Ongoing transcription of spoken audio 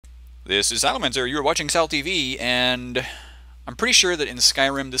This is Salamancer. You are watching SalTV, and I'm pretty sure that in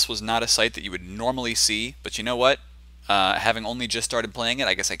Skyrim this was not a sight that you would normally see, but you know what? Having only just started playing it,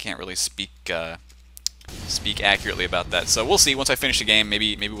 I guess I can't really speak accurately about that. So we'll see. Once I finish the game,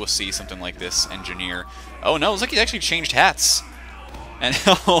 maybe we'll see something like this. Engineer. Oh no, it's like he's actually changed hats. And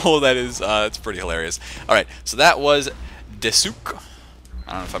oh, that is it's pretty hilarious. All right, so that was Desuk.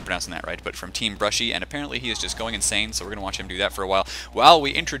 I don't know if I'm pronouncing that right, but from Team Brushy, and apparently he is just going insane, so we're going to watch him do that for a while. While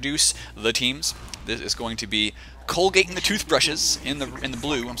we introduce the teams, this is going to be Colgate and the Toothbrushes in the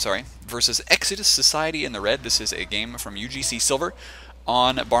blue, versus Exodus Society in the red. This is a game from UGC Silver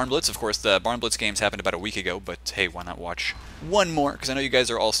on Barnblitz. Of course, the Barnblitz games happened about a week ago, but hey, why not watch one more? Because I know you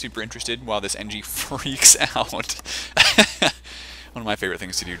guys are all super interested while this NG freaks out. One of my favorite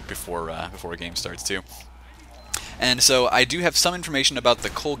things to do before a game starts, too. And so I do have some information about the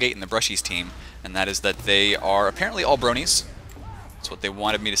Colgate and the Brushies team, and that is that they are apparently all bronies. That's what they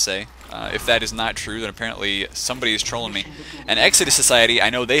wanted me to say. If that is not true, then apparently somebody is trolling me. And Exodus Society,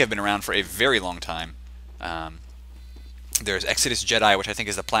 I know they have been around for a very long time. There's Exodus Jedi, which I think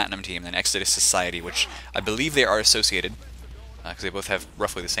is the Platinum team, and then Exodus Society, which I believe they are associated, because they both have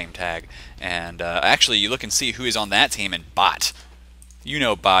roughly the same tag. And actually, you look and see who is on that team, and Bot. You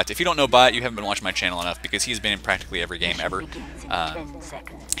know Bot. If you don't know Bot, you haven't been watching my channel enough, because he's been in practically every game ever.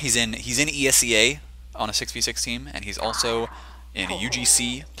 He's in ESEA on a 6v6 team, and he's also in a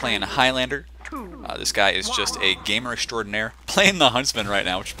UGC playing a Highlander. This guy is just a gamer extraordinaire, playing the Huntsman right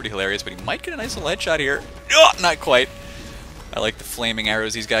now, which is pretty hilarious, but he might get a nice little headshot here. Oh, not quite. I like the flaming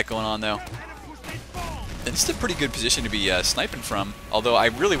arrows he's got going on, though. And this is a pretty good position to be sniping from, although I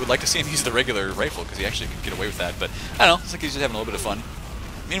really would like to see him use the regular rifle, because he actually can get away with that, but I don't know, it's like he's just having a little bit of fun.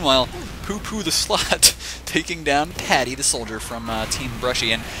 Meanwhile, Poo Poo the Slut taking down Patty the Soldier from Team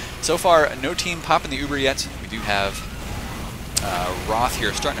Brushy, and so far, no team popping the Uber yet. We do have Roth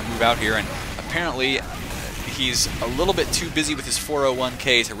here starting to move out here, and apparently he's a little bit too busy with his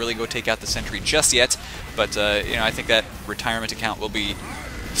 401k to really go take out the sentry just yet, but you know, I think that retirement account will be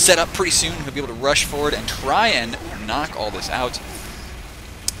set up pretty soon. He'll be able to rush forward and try and knock all this out.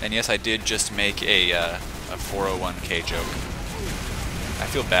 And yes, I did just make a 401k joke. I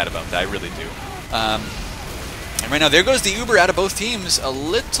feel bad about that, I really do. And right now, there goes the Uber out of both teams a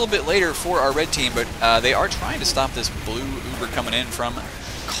little bit later for our red team, but they are trying to stop this blue Uber coming in from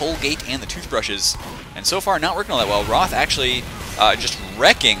Colgate and the Toothbrushes. And so far, not working all that well. Roth actually just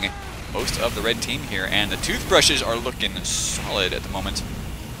wrecking most of the red team here, and the Toothbrushes are looking solid at the moment.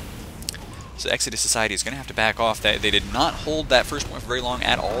 So Exodus Society is going to have to back off. They did not hold that first point for very long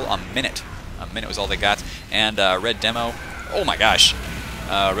at all. A minute was all they got. And Red Demo, oh my gosh.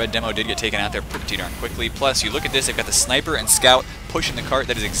 Red Demo did get taken out there pretty darn quickly. Plus, you look at this, they've got the Sniper and Scout pushing the cart.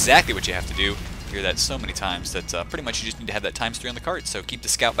 That is exactly what you have to do. You hear that so many times that pretty much you just need to have that ×3 on the cart. So keep the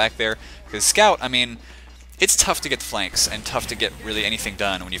Scout back there. Because Scout, I mean, it's tough to get the flanks and tough to get really anything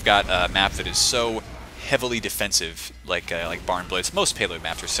done when you've got a map that is so heavily defensive, like Barnblitz. Most payload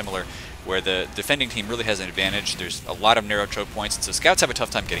maps are similar, where the defending team really has an advantage. There's a lot of narrow choke points, and so scouts have a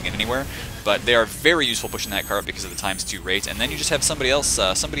tough time getting in anywhere, but they are very useful pushing that cart because of the ×2 rate, and then you just have somebody else,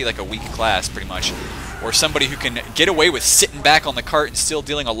 somebody like a weak class, pretty much, or somebody who can get away with sitting back on the cart and still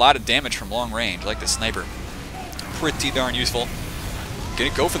dealing a lot of damage from long range, like the Sniper. Pretty darn useful.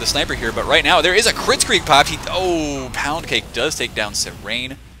 Gonna go for the Sniper here, but right now there is a crit streak popped. Oh, Pound Cake does take down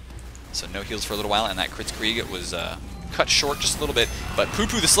Serene, so no heals for a little while, and that crit streak was cut short just a little bit, but Poo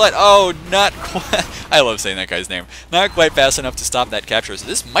Poo the Slut, oh, not quite, I love saying that guy's name, not quite fast enough to stop that capture, so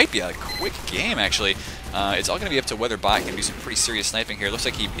this might be a quick game, actually. It's all going to be up to whether Bot can do some pretty serious sniping here. Looks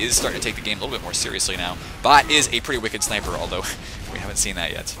like he is starting to take the game a little bit more seriously now. Bot is a pretty wicked sniper, although we haven't seen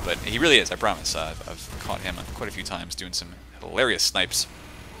that yet, but he really is, I promise. I've caught him quite a few times doing some hilarious snipes.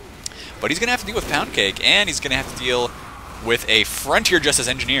 But he's going to have to deal with Pound Cake, and he's going to have to deal with a Frontier Justice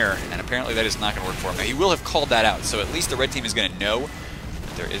Engineer, and apparently that is not going to work for him. Now, he will have called that out, so at least the red team is going to know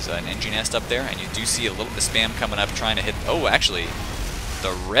that there is an NG nest up there, and you do see a little bit of spam coming up trying to hit... Oh, actually,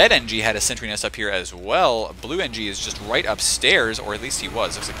 the red NG had a sentry nest up here as well. Blue NG is just right upstairs, or at least he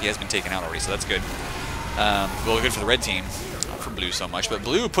was. Looks like he has been taken out already, so that's good. Well, good for the red team, not for blue so much, but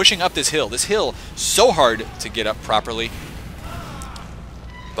blue pushing up this hill. This hill, so hard to get up properly.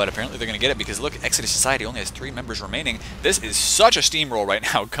 But apparently they're going to get it because, look, Exodus Society only has 3 members remaining. This is such a steamroll right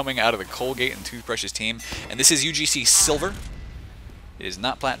now coming out of the Colgate and Toothbrushes team. And this is UGC Silver. It is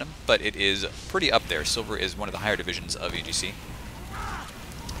not Platinum, but it is pretty up there. Silver is one of the higher divisions of UGC.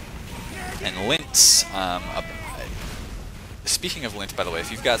 And Lint, speaking of Lint, by the way,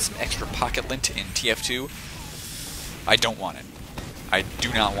 if you've got some extra pocket Lint in TF2, I don't want it. I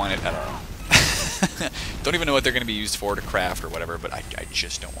do not want it at all. Don't even know what they're going to be used for, to craft or whatever, but I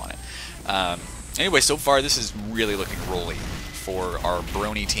just don't want it. Anyway, so far this is really looking rolly for our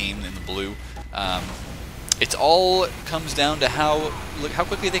Brony team in the blue. It all comes down to how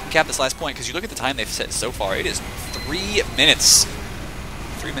quickly they can cap this last point, because you look at the time they've set so far, it is 3 minutes.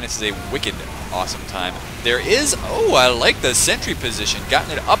 3 minutes is a wicked awesome time. There is, oh, I like the sentry position,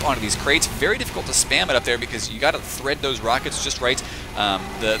 gotten it up onto these crates. Very difficult to spam it up there because you got to thread those rockets just right.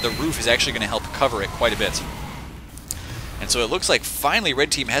 The roof is actually going to help cover it quite a bit. And so it looks like finally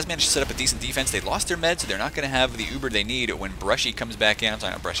Red Team has managed to set up a decent defense. They lost their meds, so they're not going to have the Uber they need when Brushy comes back in. I'm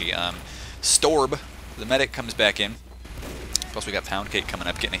sorry, not Brushy, Storb, the medic, comes back in. Plus we got Pound Cake coming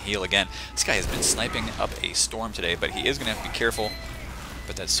up, getting a heal again. This guy has been sniping up a storm today, but he is going to have to be careful.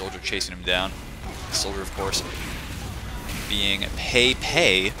 But that soldier chasing him down. The soldier, of course, being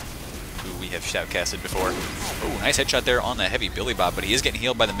Pei, who we have shoutcasted before. Oh, nice headshot there on the heavy Billy Bob, but he is getting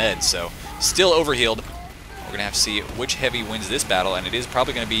healed by the meds, so still overhealed. We're going to have to see which heavy wins this battle, and it is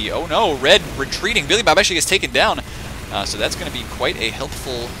probably going to be, oh no, Red retreating. Billy Bob actually gets taken down, so that's going to be quite a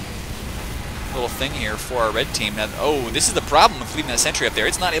helpful little thing here for our Red Team. Now, oh, this is the problem with leaving that sentry up there.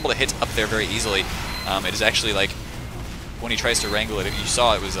 It's not able to hit up there very easily. It is actually like, when he tries to wrangle it, you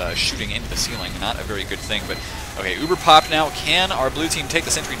saw it was shooting into the ceiling. Not a very good thing, but okay, Uber popped now. Can our blue team take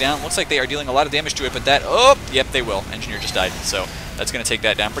the sentry down? Looks like they are dealing a lot of damage to it, but that, oh, yep, they will. Engineer just died, so that's going to take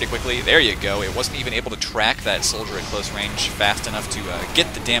that down pretty quickly. There you go. It wasn't even able to track that soldier at close range fast enough to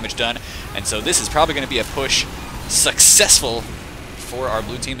get the damage done, and so this is probably going to be a push successful for our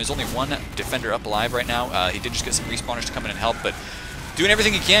blue team. There's only one defender up alive right now. He did just get some respawners to come in and help, but doing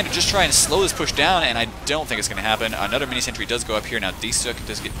everything he can to just try and slow this push down, and I don't think it's going to happen. Another mini sentry does go up here. Now D-Suk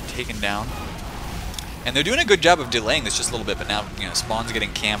does get taken down. And they're doing a good job of delaying this just a little bit, but now, you know, Spawn's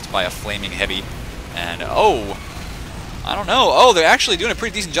getting camped by a flaming heavy. And, oh, I don't know. Oh, they're actually doing a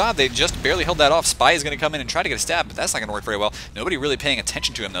pretty decent job. They just barely held that off. Spy is going to come in and try to get a stab, but that's not going to work very well. Nobody really paying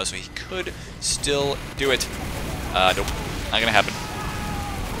attention to him, though, so he could still do it. Nope, not going to happen.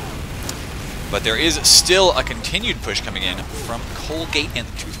 But there is still a continued push coming in from Colgate and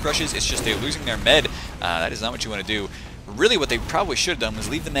the Toothbrushes. It's just they're losing their med. That is not what you want to do. Really, what they probably should have done was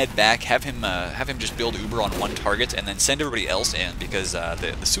leave the med back, have him just build Uber on one target, and then send everybody else in, because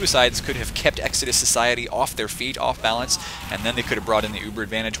the suicides could have kept Exodus Society off their feet, off balance, and then they could have brought in the Uber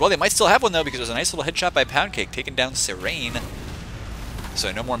advantage. Well, they might still have one, though, because there's a nice little headshot by Pound Cake, taking down Serene.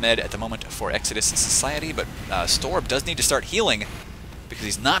 So no more med at the moment for Exodus Society, but Storb does need to start healing, because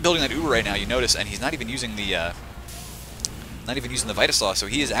he's not building that Uber right now, you notice, and he's not even using the Vitasaw, so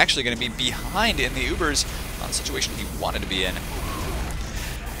he is actually going to be behind in the Ubers, not a situation he wanted to be in.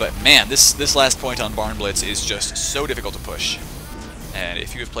 But man, this last point on Barnblitz is just so difficult to push. And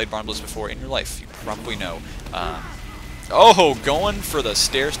if you have played Barnblitz before in your life, you probably know. Oh, going for the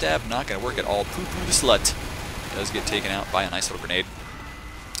stair stab, not going to work at all. Poo-poo the slut does get taken out by a nice little grenade.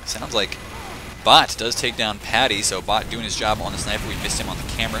 Sounds like Bot does take down Patty, so Bot doing his job on the sniper. We missed him on the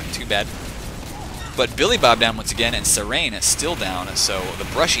camera, too bad. But Billy Bob down once again, and Serene is still down, so the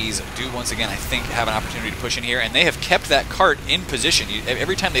Brushies do once again, I think, have an opportunity to push in here, and they have kept that cart in position.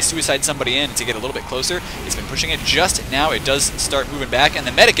 Every time they suicide somebody in to get a little bit closer, it's been pushing it. Just now it does start moving back, and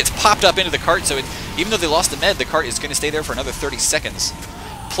the medic gets popped up into the cart, so even though they lost the med, the cart is going to stay there for another 30 seconds.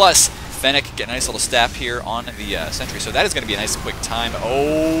 Plus, Fennec get a nice little stab here on the sentry, so that is going to be a nice quick time.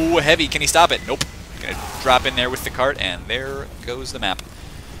 Oh, heavy, can he stop it? Nope. Going to drop in there with the cart, and there goes the map.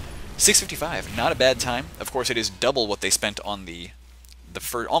 6:55, not a bad time. Of course, it is double what they spent on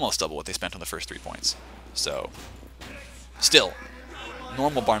almost double what they spent on the first 3 points. So, still,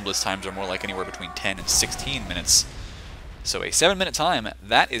 normal Barnblitz times are more like anywhere between 10 and 16 minutes. So a 7-minute time,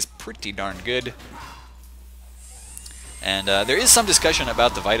 that is pretty darn good. And there is some discussion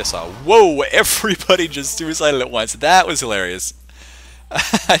about the Vitasaw. Whoa, everybody just suicided at once. That was hilarious.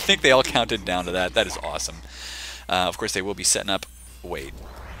 I think they all counted down to that. That is awesome. Of course, they will be setting up... Wait.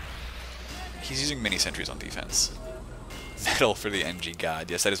 He's using mini sentries on defense. Medal for the NG God.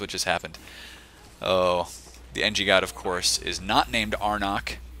 Yes, that is what just happened. Oh, the NG God, of course, is not named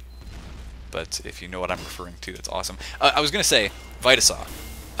Arnok. But if you know what I'm referring to, that's awesome. I was going to say, Vitasaw.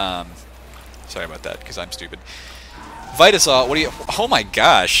 Sorry about that, because I'm stupid. Vitasaw, what do you... Oh my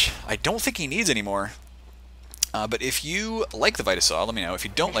gosh. I don't think he needs any more. But if you like the Vitasaw, let me know. If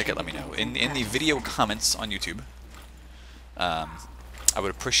you don't like it, let me know. In the video comments on YouTube. I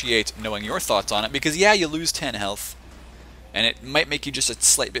would appreciate knowing your thoughts on it, because yeah, you lose 10 health, and it might make you just a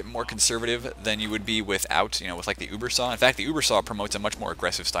slight bit more conservative than you would be without, with like the Uber Saw. In fact, the Uber Saw promotes a much more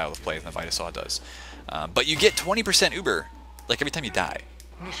aggressive style of play than the Vitasaw does. But you get 20% Uber, like every time you die,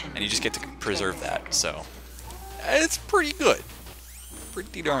 and you just get to preserve that, so it's pretty good.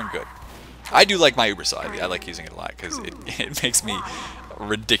 Pretty darn good. I do like my Uber saw. I like using it a lot because it makes me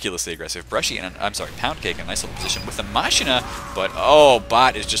ridiculously aggressive. Brushy and I'm sorry, Pound Cake in a nice little position with the Machina, but oh,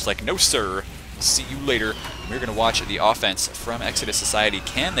 Bot is just like, no sir, see you later. We're going to watch the offense from Exodus Society.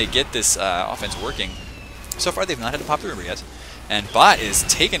 Can they get this offense working? So far they've not had a popular Uber yet, and Bot is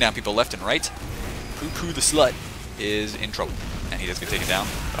taking down people left and right. Poo-Poo the Slut is in trouble, and he does get taken down.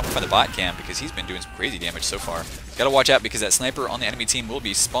 I don't find the Bot can because he's been doing some crazy damage so far. Got to watch out because that sniper on the enemy team will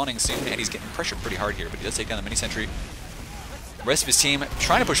be spawning soon, and he's getting pressured pretty hard here, but he does take down the mini sentry. The rest of his team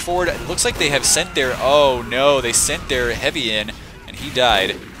trying to push forward. It looks like they have sent their, oh no, they sent their heavy in, and he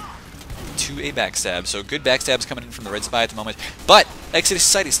died to a backstab. So good backstabs coming in from the red spy at the moment. But Exodus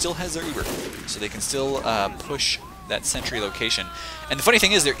Society still has their Uber, so they can still push that sentry location. And the funny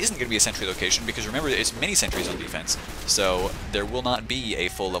thing is, there isn't going to be a sentry location because remember, it's mini sentries on defense. So there will not be a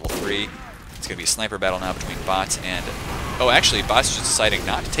full level 3. It's going to be a sniper battle now between Bots and... Oh, actually, Bots just deciding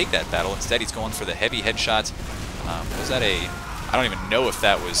not to take that battle. Instead, he's going for the heavy headshot. Was that a... I don't even know if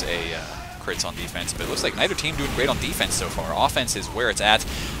that was a crits on defense, but it looks like neither team doing great on defense so far. Offense is where it's at.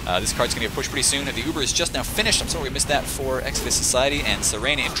 This card's going to get pushed pretty soon. The Uber is just now finished. I'm sorry we missed that for Exodus Society, and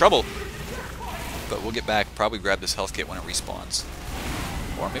Serena in trouble. But we'll get back, probably grab this health kit when it respawns.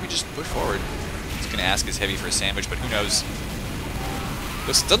 Or maybe just push forward. He's going to ask his heavy for a sandwich, but who knows.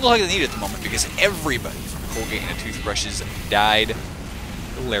 This doesn't look like they need it at the moment because everybody from Colgate and Toothbrushes died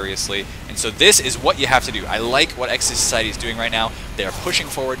hilariously. And so this is what you have to do. I like what Exodus Society is doing right now. They are pushing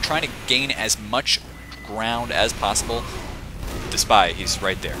forward, trying to gain as much ground as possible. The spy, he's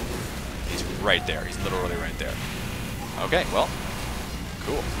right there. He's right there. He's literally right there. Okay, well,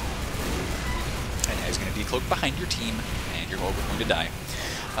 cool. And now he's going to decloak behind your team, and you're all going to die.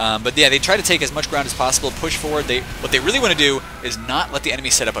 But yeah, they try to take as much ground as possible, push forward. What they really want to do is not let the enemy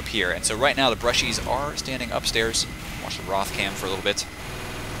set up here. And so right now the Brushies are standing upstairs. Watch the Roth cam for a little bit.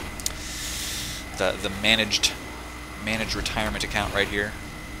 The managed retirement account right here.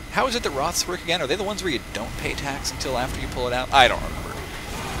 How is it that Roths work again? Are they the ones where you don't pay tax until after you pull it out? I don't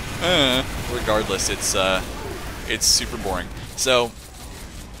remember. Regardless, it's super boring. So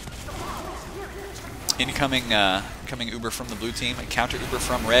incoming Uber from the blue team, a counter Uber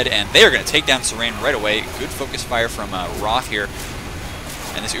from red, and they are going to take down Serene right away. Good focus fire from Roth here.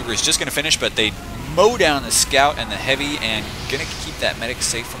 And this Uber is just going to finish, but they mow down the scout and the heavy, and going to keep that medic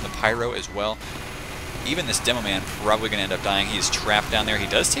safe from the pyro as well. Even this demo man probably going to end up dying. He is trapped down there. He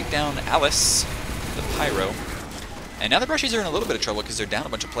does take down Alice, the pyro. And now the Brushies are in a little bit of trouble because they're down a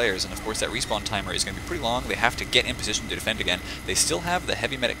bunch of players, and of course that respawn timer is going to be pretty long. They have to get in position to defend again. They still have the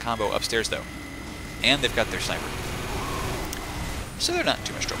heavy medic combo upstairs though, and they've got their sniper. So they're not in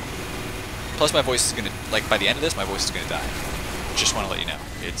too much trouble. Plus my voice is going to, like by the end of this, my voice is going to die. Just want to let you know.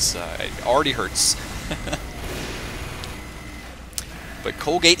 It already hurts. But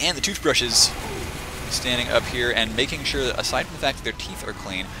Colgate and the Toothbrushes standing up here and making sure that, aside from the fact that their teeth are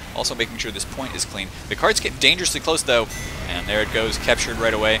clean, also making sure this point is clean. The card's getting dangerously close though, and there it goes, captured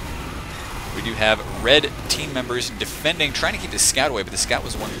right away. We do have red team members defending, trying to keep the scout away, but the scout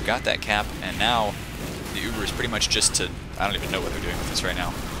was the one who got that cap, and now the Uber is pretty much just to, I don't even know what they're doing with this right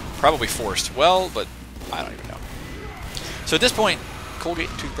now. Probably forced. Well, but I don't even know. So at this point, Colgate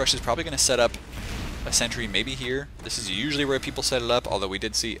and Toothbrush is probably going to set up a sentry maybe here. This is usually where people set it up, although we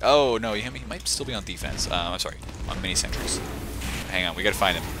did see... Oh, no, he might still be on defense. I'm sorry, on mini sentries. Hang on, we got to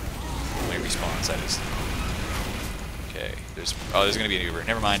find him. When he respawns, that is. Okay, there's going to be an Uber.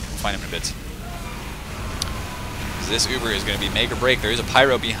 Never mind, we'll find him in a bit. This Uber is going to be make or break. There is a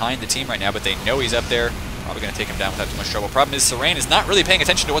pyro behind the team right now, but they know he's up there. Probably going to take him down without too much trouble. Problem is, Serene is not really paying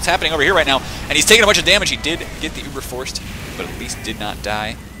attention to what's happening over here right now, and he's taking a bunch of damage. He did get the Uber forced, but at least did not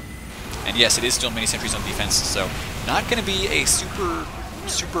die. And yes, it is still mini sentries on defense, so not going to be a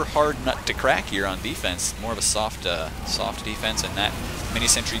super hard nut to crack here on defense. More of a soft defense, and that mini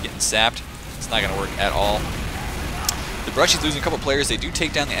sentry getting sapped, it's not going to work at all. The Brushies losing a couple players. They do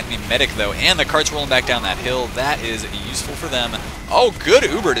take down the enemy medic though, and the cart's rolling back down that hill. That is useful for them. Oh, good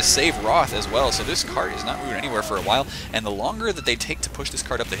Uber to save Roth as well. So this cart is not moving anywhere for a while, and the longer that they take to push this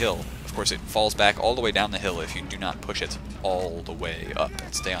cart up the hill, of course, it falls back all the way down the hill if you do not push it all the way up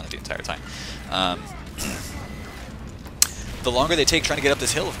and stay on it the entire time. The longer they take trying to get up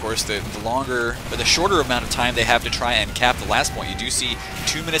this hill, of course, the shorter amount of time they have to try and cap the last point. You do see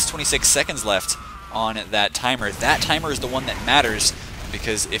 2 minutes 26 seconds left on that timer. That timer is the one that matters,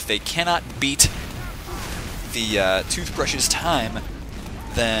 because if they cannot beat the Toothbrush's time,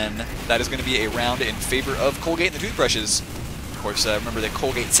 then that is going to be a round in favor of Colgate and the Toothbrushes. Of course, remember that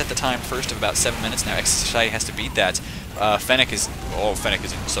Colgate set the time first of about 7 minutes. Now Exodus Society has to beat that. Fennec is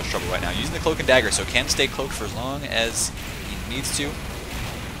in such trouble right now, using the cloak and dagger, so can stay cloaked for as long as he needs to.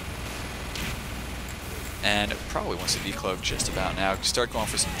 and probably wants to decloak just about now. Start going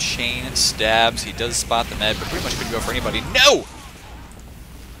for some chain stabs. He does spot the med, but pretty much couldn't go for anybody. No!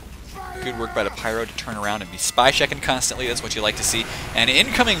 Good work by the Pyro to turn around and be spy checking constantly. That's what you like to see. And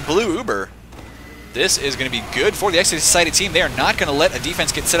incoming blue Uber. This is going to be good for the Exodus Society team. They are not going to let a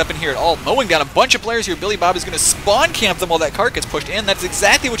defense get set up in here at all. Mowing down a bunch of players here. Billy Bob is going to spawn camp them while that cart gets pushed in. That's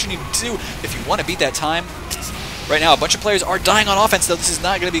exactly what you need to do if you want to beat that time. Right now, a bunch of players are dying on offense, though. This is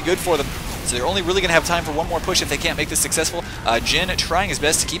not going to be good for them. So they're only really going to have time for one more push if they can't make this successful. Jin trying his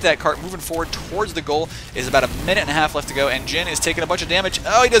best to keep that cart moving forward towards the goal. Is about a minute and a half left to go, and Jin is taking a bunch of damage.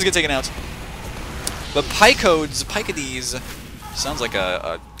 Oh, he does get taken out. But Pycades, sounds like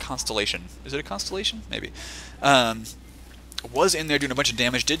a constellation. Is it a constellation? Maybe. Was in there doing a bunch of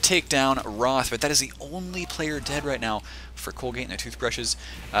damage, did take down Roth, but that is the only player dead right now for Colgate and the toothbrushes.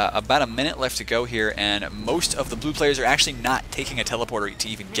 About a minute left to go here, and most of the blue players are actually not taking a teleporter to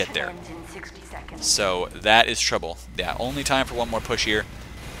even get there. So that is trouble. Yeah, only time for one more push here.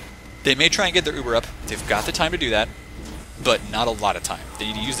 They may try and get their Uber up. They've got the time to do that, but not a lot of time. They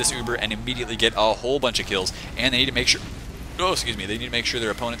need to use this Uber and immediately get a whole bunch of kills, and they need to make sure... Oh, excuse me. They need to make sure their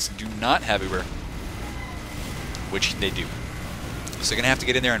opponents do not have Uber, which they do. So they're going to have to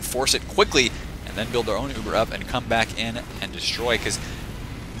get in there and force it quickly, and then build their own Uber up and come back in and destroy. Because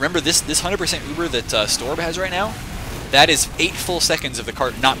remember, this 100% Uber that Storb has right now, that is 8 full seconds of the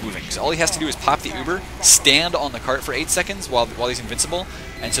cart not moving. So all he has to do is pop the Uber, stand on the cart for 8 seconds while he's invincible,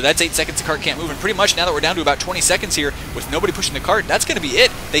 and so that's 8 seconds the cart can't move. And pretty much now that we're down to about 20 seconds here with nobody pushing the cart, that's going to be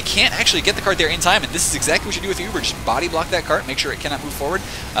it. They can't actually get the cart there in time, and this is exactly what you do with the Uber. Just body block that cart, make sure it cannot move forward.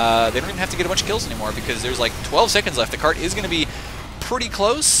 They don't even have to get a bunch of kills anymore because there's like 12 seconds left. The cart is going to be pretty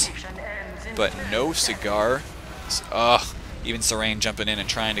close, but no cigar. Even Sarain jumping in and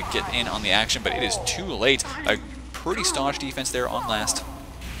trying to get in on the action, but it is too late. A pretty staunch defense there on last,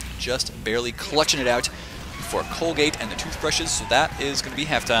 just barely clutching it out for Colgate and the toothbrushes. So that is going to be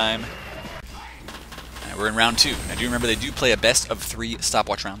halftime. And we're in round 2. Now do remember they do play a best of 3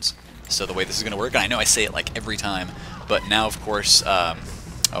 stopwatch rounds. So the way this is going to work, and I know I say it like every time, but now of course, oh,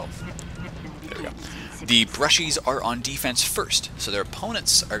 there we go. The brushies are on defense first, so their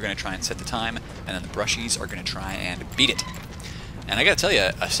opponents are going to try and set the time, and then the brushies are going to try and beat it. And I gotta tell you,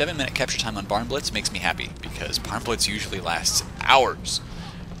 a 7-minute capture time on Barnblitz makes me happy, because Barnblitz usually lasts hours.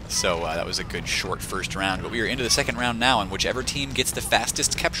 So that was a good short first round, but we are into the second round now, and whichever team gets the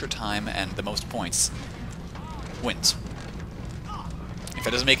fastest capture time and the most points wins. If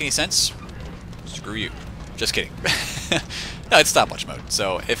that doesn't make any sense, screw you. Just kidding. No, it's stopwatch mode,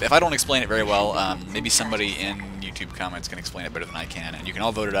 so if I don't explain it very well, maybe somebody in YouTube comments can explain it better than I can, and you can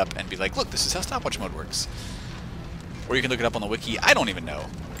all vote it up and be like, look, this is how stopwatch mode works. Or you can look it up on the wiki. I don't even know.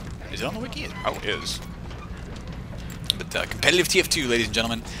 Is it on the wiki? It probably is. But competitive TF2, ladies and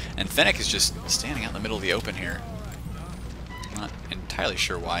gentlemen, and Fennec is just standing out in the middle of the open here. Not entirely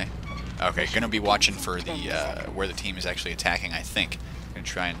sure why. Okay, gonna be watching for the where the team is actually attacking, I think. Gonna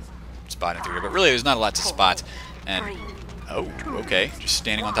try and spot it through here, but really there's not a lot to spot. And oh, okay, just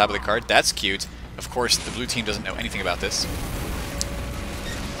standing on top of the cart. That's cute. Of course, the blue team doesn't know anything about this.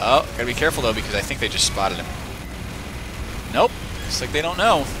 Oh, gotta be careful though, because I think they just spotted him. Nope, looks like they don't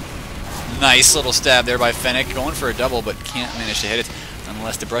know. Nice little stab there by Fennec, going for a double, but can't manage to hit it.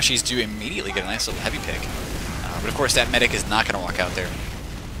 Nonetheless, the brushies do immediately get a nice little heavy pick. But of course, that medic is not going to walk out there.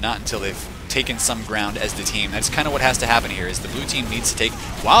 Not until they've taken some ground as the team. That's kind of what has to happen here, is the blue team needs to take...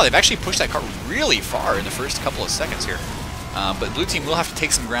 Wow, they've actually pushed that cart really far in the first couple of seconds here. But the blue team will have to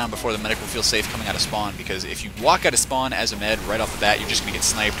take some ground before the medic will feel safe coming out of spawn, because if you walk out of spawn as a med right off the bat, you're just going to get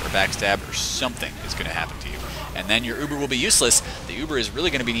sniped or backstabbed, or something is going to happen to you. And then your Uber will be useless. The Uber is really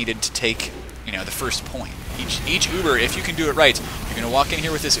going to be needed to take, you know, the first point. Each Uber, if you can do it right, you're going to walk in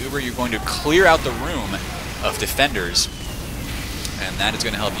here with this Uber, you're going to clear out the room of defenders, and that is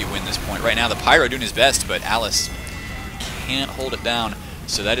going to help you win this point. Right now, the Pyro doing his best, but Alice can't hold it down.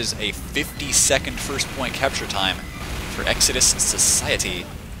 So that is a 50-second first point capture time for Exodus Society.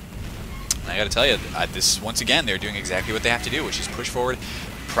 And I got to tell you, this once again, they're doing exactly what they have to do, which is push forward.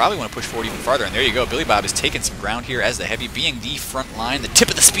 Probably want to push forward even farther, and there you go. Billy Bob is taking some ground here as the heavy, being the front line, the tip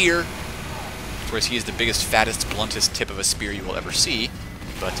of the spear. Of course, he is the biggest, fattest, bluntest tip of a spear you will ever see,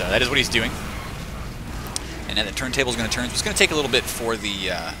 but that is what he's doing. And then the turntable is going to turn. So it's going to take a little bit for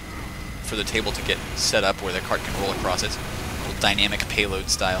the table to get set up where the cart can roll across it, a little dynamic payload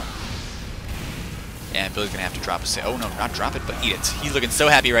style. And Billy's going to have to drop a... Oh no, not drop it, but eat it. He's looking so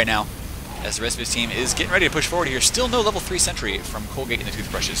happy right now, as the rest of his team is getting ready to push forward here. Still no level 3 sentry from Colgate and the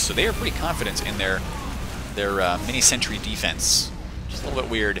toothbrushes, so they are pretty confident in their mini sentry defense. Just a little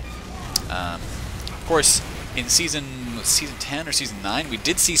bit weird. Of course, in season was Season 10 or Season 9, we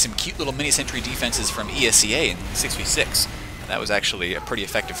did see some cute little mini-sentry defenses from ESEA in 6v6. That was actually a pretty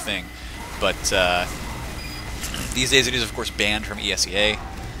effective thing. But these days it is, of course, banned from ESEA.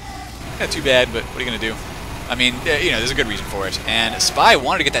 Not too bad, but what are you going to do? I mean, you know, there's a good reason for it. And Spy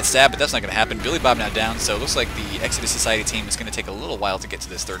wanted to get that stab, but that's not going to happen. Billy Bob now down, so it looks like the Exodus Society team is going to take a little while to get to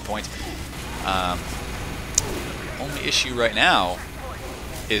this third point. Only issue right now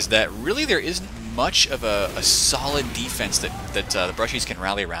is that really there isn't much of a solid defense that the Brushies can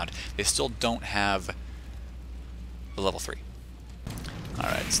rally around. They still don't have the level 3.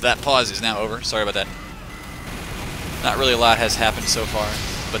 Alright, so that pause is now over. Sorry about that. Not really a lot has happened so far,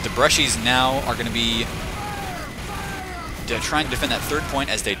 but the Brushies now are going to be trying to defend that third point,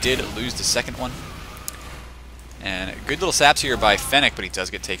 as they did lose the second one. And good little saps here by Fennec, but he does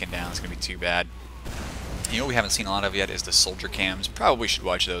get taken down. It's going to be too bad. You know what we haven't seen a lot of yet is the soldier cams. Probably should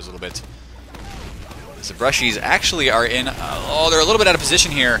watch those a little bit. The Brushies actually are in... oh, they're a little bit out of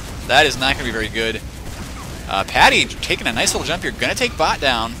position here. That is not going to be very good. Patty taking a nice little jump here. Going to take bot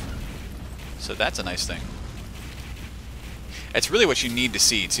down. So that's a nice thing. It's really what you need to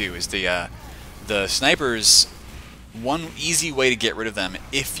see, too, is the snipers... One easy way to get rid of them,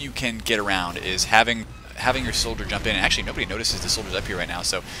 if you can get around, is having your soldier jump in. And actually, nobody notices the soldier's up here right now,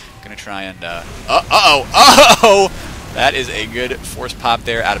 so I'm going to try and... Uh-oh! That is a good force pop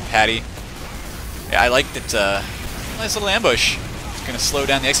there out of Patty. Yeah, I like that. Nice little ambush. It's going to slow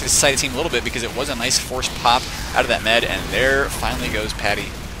down the Exodus Society team a little bit because it was a nice force pop out of that med, and there finally goes Patty.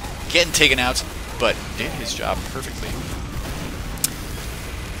 Getting taken out, but did his job perfectly.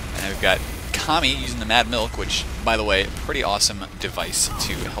 And we've got Kami using the Mad Milk, which, by the way, pretty awesome device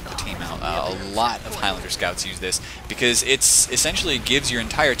to help the team out. A lot of Highlander scouts use this because it's essentially gives your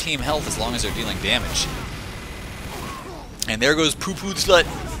entire team health as long as they're dealing damage. And there goes Poo Poo the Slut.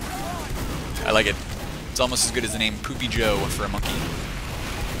 I like it. It's almost as good as the name Poopy Joe for a monkey.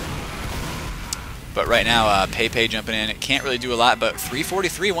 But right now, Pei jumping in. It can't really do a lot, but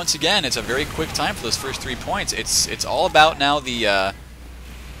 3:43 once again. It's a very quick time for those first 3 points. It's all about now the.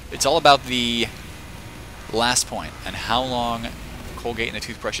 It's all about the last point and how long Colgate and the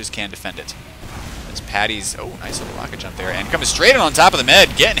Toothbrushes can defend it. As Patty's, oh, nice little rocket jump there, and coming straight in on top of the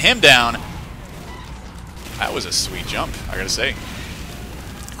med, getting him down. That was a sweet jump, I gotta say.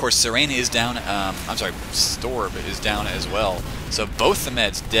 Of course, Serena is down. I'm sorry, Storb is down as well. So both the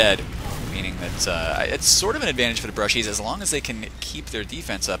meds dead, meaning that it's sort of an advantage for the Brushies as long as they can keep their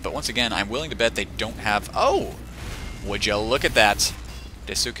defense up. But once again, I'm willing to bet they don't have. Oh, would you look at that?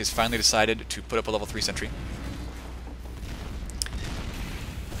 Desuk has finally decided to put up a level 3 sentry.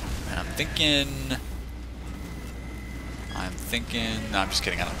 And I'm thinking... No, I'm just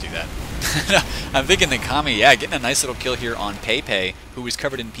kidding, I don't do that. I'm thinking that Kami, yeah, getting a nice little kill here on Pei, who is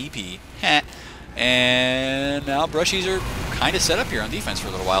covered in PP. And now Brushies are kind of set up here on defense for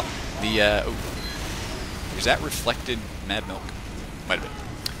a little while. The, is that reflected Mad Milk? Might have been.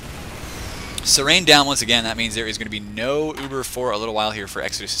 Serene down once again. That means there is going to be no Uber for a little while here for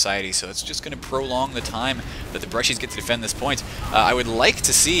Exodus Society, so it's just going to prolong the time that the Brushies get to defend this point. I would like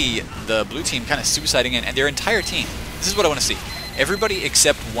to see the blue team kind of suiciding in, and their entire team. This is what I want to see. Everybody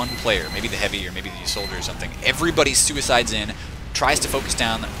except one player, maybe the heavy or maybe the soldier or something, everybody suicides in, tries to focus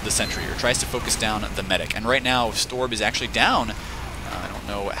down the sentry or tries to focus down the medic. And right now, Storb is actually down. I don't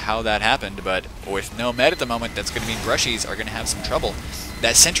know how that happened, but with no med at the moment, that's going to mean Brushies are going to have some trouble.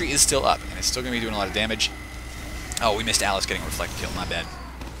 That sentry is still up, and it's still going to be doing a lot of damage. Oh, we missed Alice getting a reflect kill. My bad.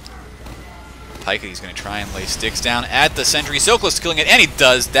 Piketty's going to try and lay sticks down at the sentry. So close to killing it, and he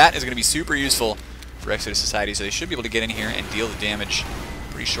does. That is going to be super useful for Exodus Society, so they should be able to get in here and deal the damage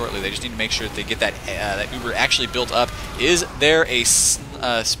pretty shortly. They just need to make sure that they get that that Uber actually built up. Is there a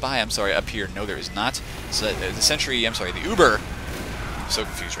spy, I'm sorry, up here? No, there is not. So the sentry, I'm sorry, the Uber, I'm so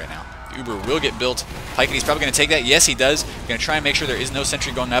confused right now. The Uber will get built. Piketty's probably going to take that. Yes, he does. Going to try and make sure there is no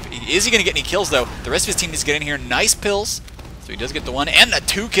sentry going up. Is he going to get any kills, though? The rest of his team needs to get in here. Nice pills. So he does get the 1 and the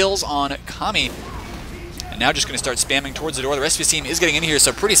 2 kills on Kami. And now just going to start spamming towards the door. The rest of his team is getting in here,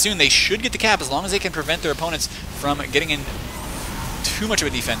 so pretty soon they should get the cap as long as they can prevent their opponents from getting in too much of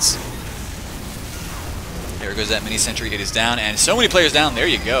a defense. There goes that mini sentry. It is down, and so many players down. There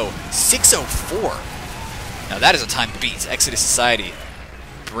you go. 6:04. Now that is a time to beat. Exodus Society.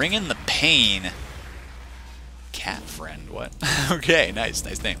 Bring in the pain. Cat friend, what? Okay, nice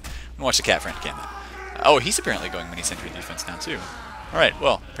name. I'm gonna watch the cat friend cam. Oh, he's apparently going mini sentry defense now too. All right,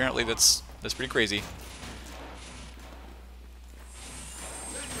 well, apparently that's pretty crazy.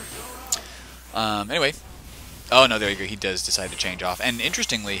 Anyway, oh no, there you go. He does decide to change off, and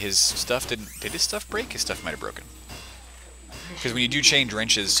interestingly, his stuff did his stuff break? His stuff might have broken. Because when you do chain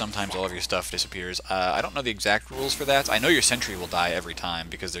drenches, sometimes all of your stuff disappears. I don't know the exact rules for that. I know your sentry will die every time,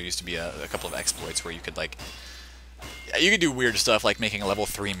 because there used to be a couple of exploits where you could, like... You could do weird stuff, like making a level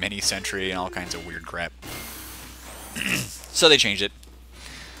 3 mini sentry and all kinds of weird crap. So they changed it.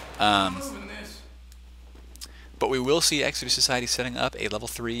 But we will see Exodus Society setting up a level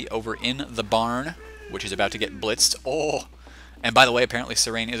 3 over in the barn, which is about to get blitzed. Oh! And by the way, apparently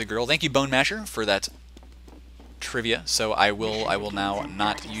Serene is a girl. Thank you, Bone Masher, for that trivia. So I will now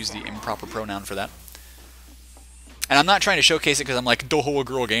not use the improper pronoun for that. And I'm not trying to showcase it because I'm like, doho, a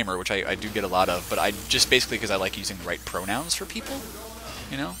girl gamer, which I do get a lot of, but I just basically because I like using the right pronouns for people,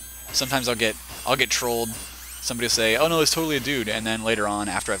 you know? Sometimes I'll get trolled. Somebody will say, oh no, it's totally a dude, and then later on,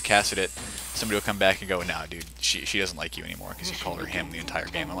 after I've casted it, somebody will come back and go, nah, dude, she doesn't like you anymore because you called her him the entire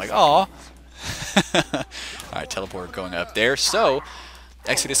game. I'm like, aw. Alright, teleport going up there. So,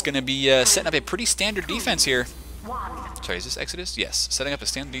 Exodus going to be setting up a pretty standard defense here. Sorry, is this Exodus? Yes, setting up a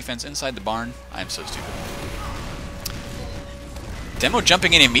standard defense inside the barn. I'm so stupid. Demo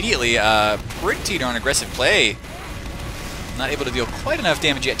jumping in immediately. Pretty darn aggressive play. Not able to deal quite enough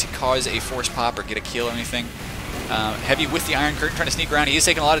damage yet to cause a force pop or get a kill or anything. Heavy with the Iron Curtain trying to sneak around. He is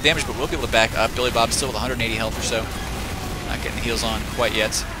taking a lot of damage, but will be able to back up. Billy Bob still with 180 health or so. Not getting the heals on quite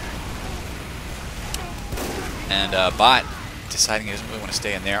yet. And Bot deciding he doesn't really want to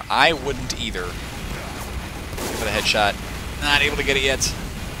stay in there. I wouldn't either. For the headshot. Not able to get it yet.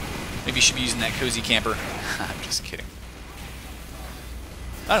 Maybe you should be using that cozy camper. I'm just kidding.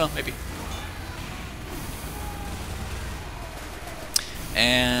 I don't know, maybe.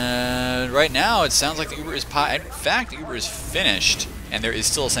 And right now it sounds like the Uber is in fact, the Uber is finished, and there is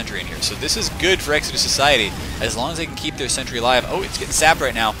still a sentry in here. So this is good for Exodus Society, as long as they can keep their sentry alive. Oh, it's getting sapped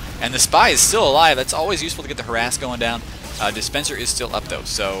right now, and the spy is still alive. That's always useful to get the harass going down. Dispenser is still up though,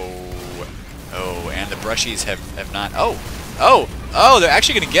 so... Oh, and the brushies have not... Oh, they're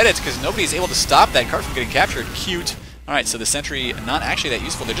actually going to get it, because nobody's able to stop that cart from getting captured. Cute. Alright, so the sentry, not actually that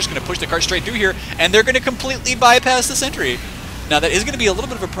useful. They're just going to push the cart straight through here, and they're going to completely bypass the sentry. Now, that is going to be a little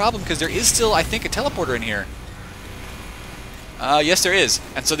bit of a problem, because there is still, I think, a teleporter in here. Yes, there is.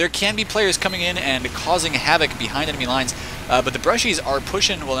 And so there can be players coming in and causing havoc behind enemy lines, but the brushies are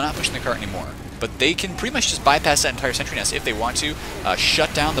pushing... Well, they're not pushing the cart anymore, but they can pretty much just bypass that entire sentry nest if they want to.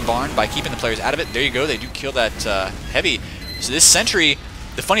 Shut down the barn by keeping the players out of it. There you go, they do kill that heavy. So this sentry,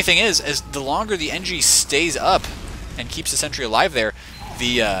 the funny thing is, as the longer the NG stays up and keeps the sentry alive there,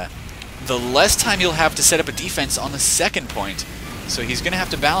 the less time he'll have to set up a defense on the second point. So he's going to have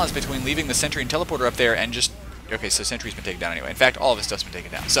to balance between leaving the sentry and teleporter up there and just... Okay, so sentry's been taken down anyway. In fact, all of his stuff's been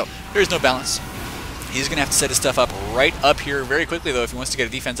taken down. So there's no balance. He's going to have to set his stuff up right up here very quickly, though, if he wants to get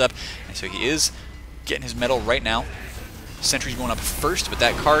a defense up. And so he is getting his medal right now. Sentry's going up first, but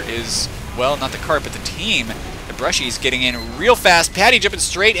that cart is... Well, not the cart, but the team. The brushy's getting in real fast. Patty jumping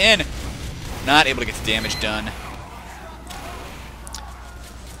straight in. Not able to get the damage done.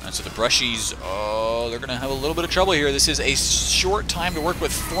 And so the brushies, oh, they're going to have a little bit of trouble here. This is a short time to work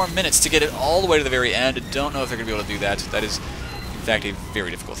with, 4 minutes to get it all the way to the very end. Don't know if they're going to be able to do that. That is, in fact, a very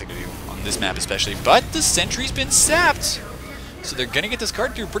difficult thing to do on this map especially. But the sentry's been sapped. So they're going to get this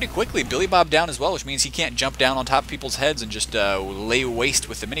card through pretty quickly. Billy Bob down as well, which means he can't jump down on top of people's heads and just lay waste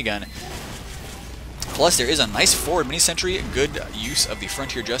with the minigun. Plus, there is a nice forward mini-sentry, good use of the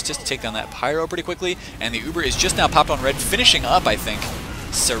Frontier Justice to take down that Pyro pretty quickly. And the Uber is just now popped on red, finishing up, I think.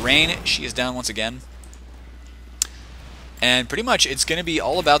 Serene, she is down once again. And pretty much it's going to be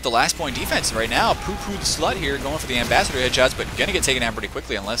all about the last point defense right now. Poo-poo the slut here going for the Ambassador headshots, but going to get taken down pretty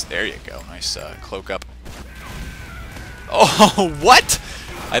quickly unless... There you go. Nice cloak up. Oh, what?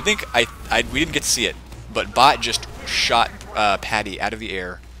 I think we didn't get to see it, but Bot just shot Patty out of the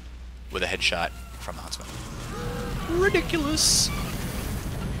air with a headshot from the Huntsman. Ridiculous.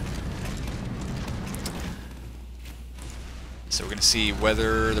 So we're going to see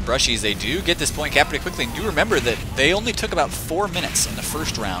whether the brushies, they do get this point capped pretty quickly. And do remember that they only took about 4 minutes in the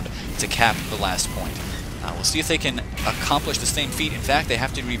first round to cap the last point. We'll see if they can accomplish the same feat. In fact, they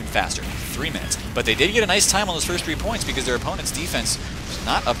have to do even faster, 3 minutes. But they did get a nice time on those first 3 points because their opponent's defense was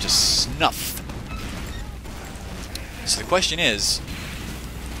not up to snuff. So the question is,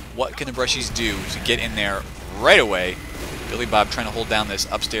 what can the brushies do to get in there right away? Billy Bob trying to hold down this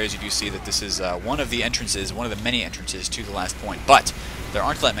upstairs. You do see that this is one of the entrances, one of the many entrances to the last point. But there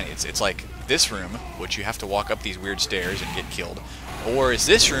aren't that many. It's like this room, which you have to walk up these weird stairs and get killed. Or is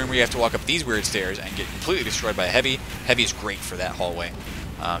this room where you have to walk up these weird stairs and get completely destroyed by a heavy. Heavy is great for that hallway.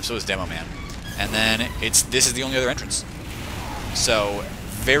 So is Demo Man. And then this is the only other entrance. So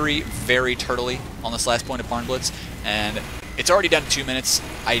very, very turtley on this last point of Barnblitz. And it's already down to 2 minutes.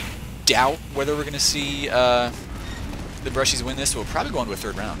 I doubt whether we're going to see... the Brushies win this, we'll probably go into a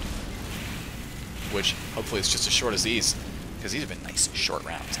third round. Which, hopefully, is just as short as these. Because these have been nice, short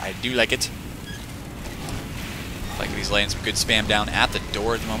rounds. I do like it. Like he's laying some good spam down at the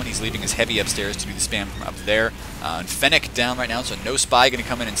door at the moment. He's leaving his heavy upstairs to do the spam from up there. And Fennec down right now, so no spy going to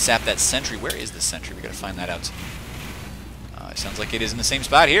come in and sap that sentry. Where is the sentry? We got to find that out. It sounds like it is in the same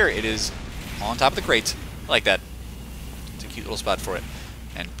spot here. It is on top of the crate. I like that. It's a cute little spot for it.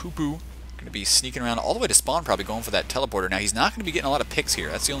 And Poo Poo going to be sneaking around all the way to spawn, probably going for that teleporter. Now he's not going to be getting a lot of picks here.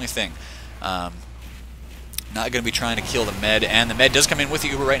 That's the only thing. Not going to be trying to kill the med, and the med does come in with the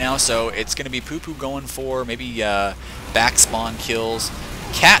Uber right now, so it's going to be Poo Poo going for maybe back spawn kills.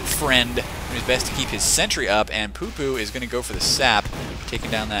 Cat Friend doing his best to keep his sentry up, and Poo Poo is going to go for the sap,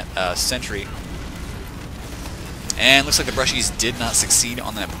 taking down that sentry. And looks like the Brushies did not succeed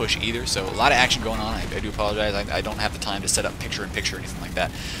on that push either, so a lot of action going on. I do apologize. I don't have the time to set up picture-in-picture or anything like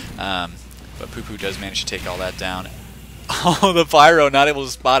that. But Poo Poo does manage to take all that down. Oh, the Pyro, not able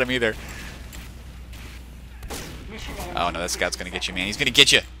to spot him either. Oh no, that scout's gonna get you, man. He's gonna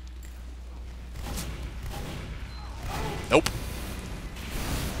get you. Nope.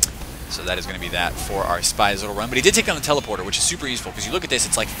 So that is gonna be that for our spy's little run. But he did take down the teleporter, which is super useful, because you look at this,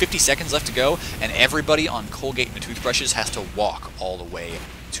 it's like 50 seconds left to go, and everybody on Colgate and the toothbrushes has to walk all the way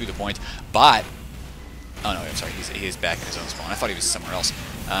to the point. But, oh no, I'm sorry, he is back in his own spawn. I thought he was somewhere else.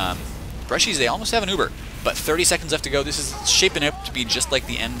 Brushies, they almost have an Uber, but 30 seconds left to go. This is shaping up to be just like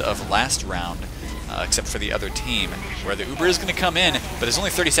the end of last round. Except for the other team, where the Uber is going to come in, but there's only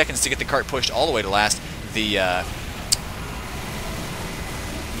 30 seconds to get the cart pushed all the way to last. The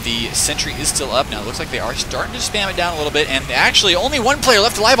sentry is still up now. It looks like they are starting to spam it down a little bit, and actually only one player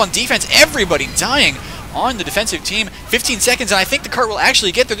left alive on defense. Everybody dying on the defensive team. 15 seconds, and I think the cart will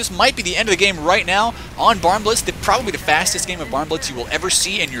actually get there. This might be the end of the game right now on Barnblitz. Probably the fastest game of Barnblitz you will ever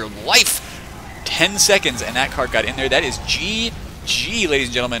see in your life. 10 seconds, and that cart got in there. That is GG, ladies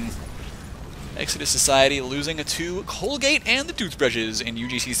and gentlemen. Exodus Society losing to Colgate and the Toothbrushes in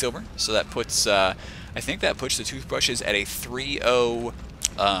UGC Silver. So that puts, I think that puts the Toothbrushes at a 3-0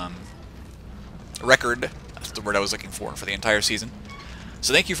 record. That's the word I was looking for the entire season.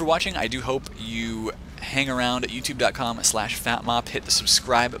 So thank you for watching. I do hope you hang around at youtube.com/fatmop. Hit the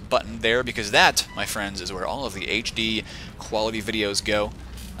subscribe button there, because that, my friends, is where all of the HD quality videos go.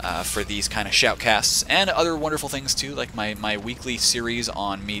 For these kind of shoutcasts and other wonderful things too, like my weekly series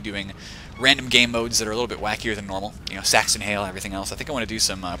on me doing random game modes that are a little bit wackier than normal. You know, Saxon Hail and everything else. I think I want to do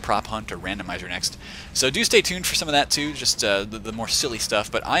some prop hunt or randomizer next. So do stay tuned for some of that too, just the more silly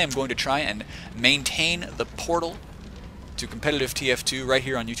stuff. But I am going to try and maintain the portal to competitive TF2 right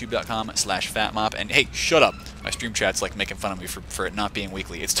here on youtube.com/fatmop. And hey, shut up. My stream chat's like making fun of me for it not being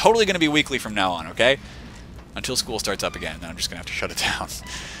weekly. It's totally going to be weekly from now on, okay? Until school starts up again, then I'm just going to have to shut it down.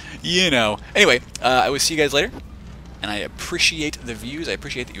 You know. Anyway, I will see you guys later. And I appreciate the views. I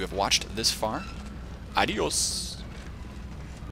appreciate that you have watched this far. Adios.